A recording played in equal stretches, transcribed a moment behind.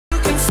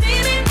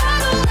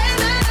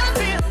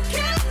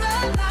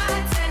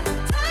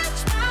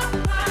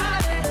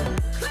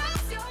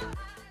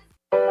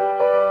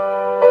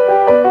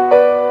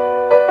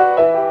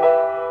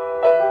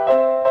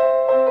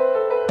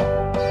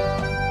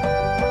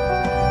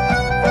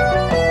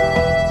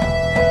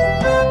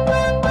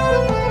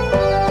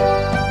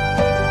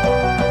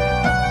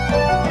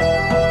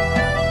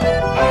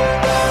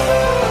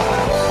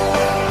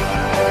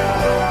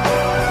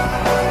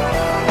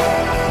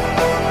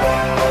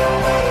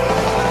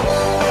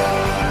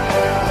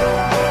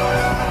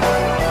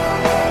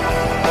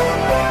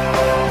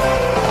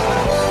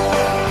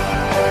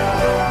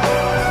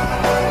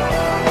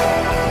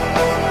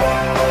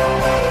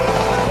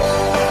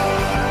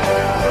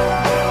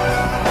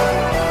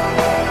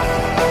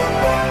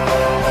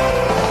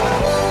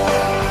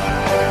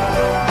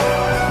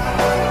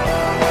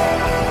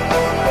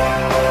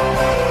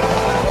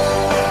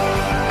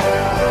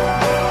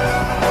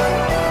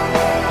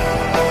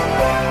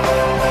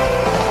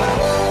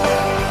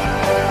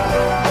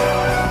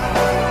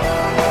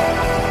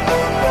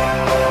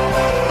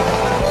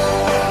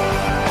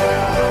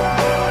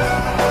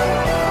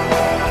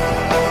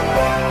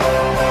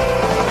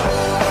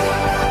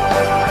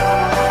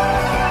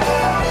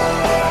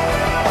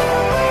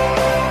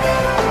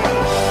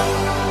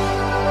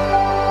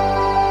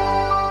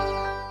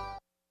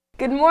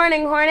Good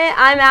morning, Hornet.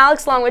 I'm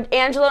Alex along with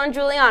Angelo and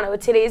Juliana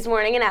with today's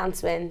morning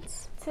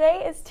announcements.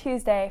 Today is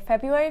Tuesday,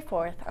 February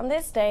 4th. On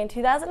this day in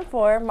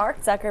 2004,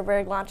 Mark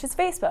Zuckerberg launches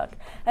Facebook.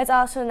 It's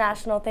also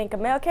National Think a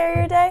Mail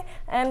Carrier Day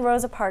and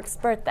Rosa Parks'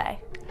 birthday.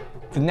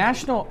 The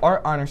National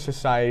Art Honor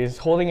Society is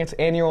holding its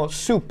annual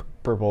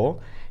Super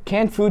Bowl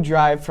canned food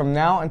drive from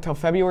now until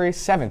February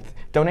 7th.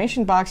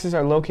 Donation boxes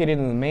are located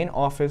in the main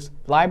office,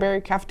 library,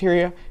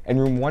 cafeteria,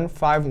 and room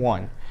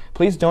 151.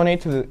 Please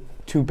donate to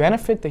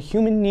benefit the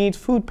Human Needs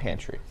Food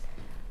Pantry.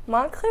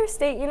 Montclair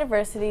State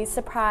University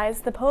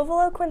surprised the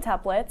Povolo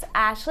quintuplets,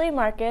 Ashley,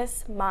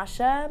 Marcus,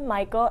 Masha,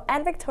 Michael,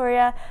 and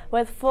Victoria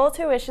with full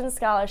tuition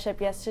scholarship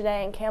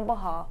yesterday in Campbell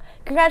Hall.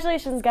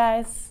 Congratulations,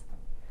 guys!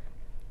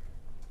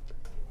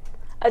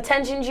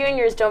 Attention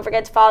juniors, don't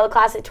forget to follow the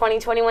Class of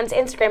 2021's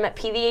Instagram at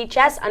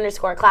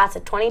PVHS_Class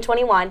of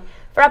 2021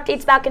 for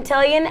updates about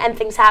Cotillion and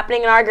things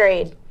happening in our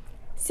grade.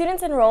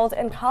 Students enrolled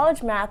in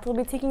college math will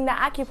be taking the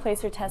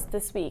AccuPlacer test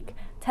this week.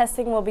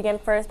 Testing will begin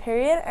first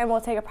period and will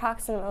take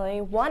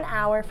approximately 1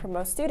 hour for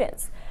most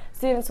students.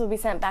 Students will be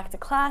sent back to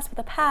class with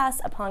a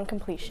pass upon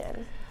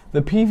completion.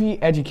 The PV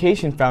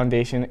Education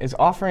Foundation is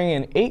offering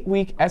an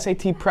 8-week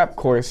SAT prep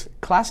course.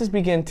 Classes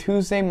begin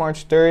Tuesday,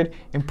 March 3rd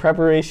in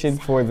preparation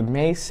for the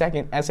May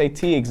 2nd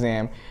SAT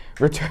exam.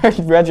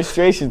 Return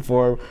registration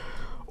form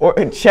or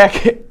a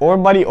check or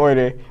money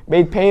order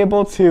made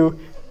payable to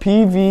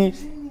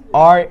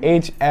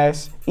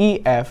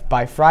PVRHSEF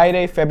by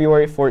Friday,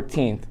 February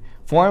 14th.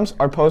 Forms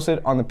are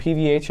posted on the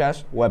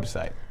PVHS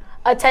website.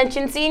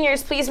 Attention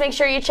seniors, please make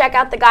sure you check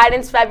out the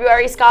Guidance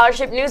February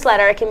Scholarship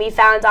newsletter. It can be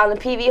found on the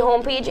PV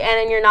homepage and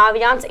in your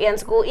Naviance and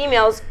school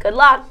emails. Good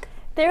luck!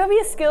 There will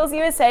be a Skills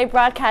USA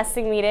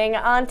broadcasting meeting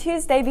on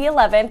Tuesday the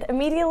 11th,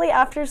 immediately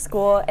after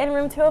school in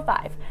room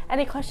 205.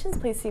 Any questions,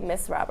 please see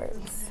Ms.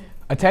 Roberts.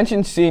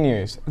 Attention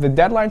seniors, the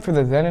deadline for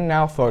the Then and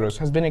Now photos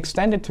has been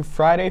extended to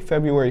Friday,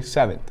 February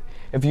 7th.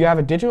 If you have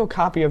a digital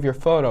copy of your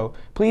photo,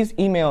 please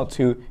email it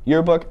to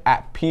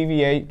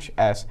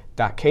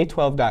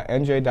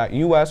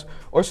yearbook@pvhs.k12.nj.us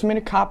or submit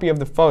a copy of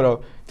the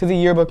photo to the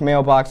yearbook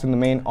mailbox in the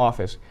main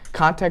office.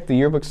 Contact the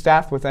yearbook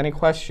staff with any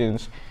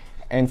questions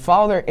and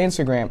follow their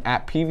Instagram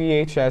at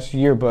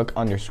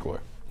PVHSyearbook_.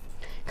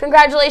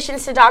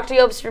 Congratulations to Dr.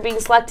 Yopes for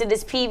being selected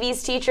as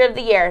PV's Teacher of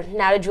the Year.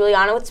 Now to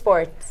Juliana with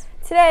sports.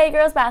 Today,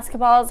 girls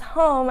basketball is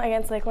home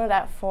against Lakeland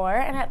at 4,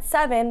 and at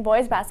 7,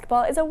 boys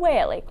basketball is away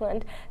at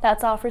Lakeland.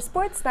 That's all for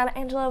sports. Now to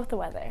Angelo with the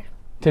weather.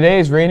 Today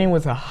is raining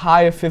with a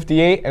high of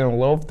 58 and a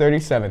low of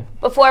 37.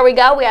 Before we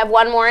go, we have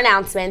one more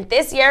announcement.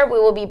 This year, we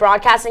will be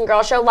broadcasting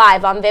Girl Show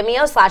live on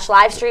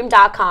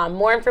Vimeo/livestream.com.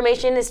 More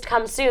information is to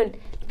come soon.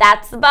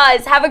 That's the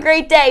buzz. Have a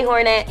great day,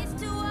 Hornet.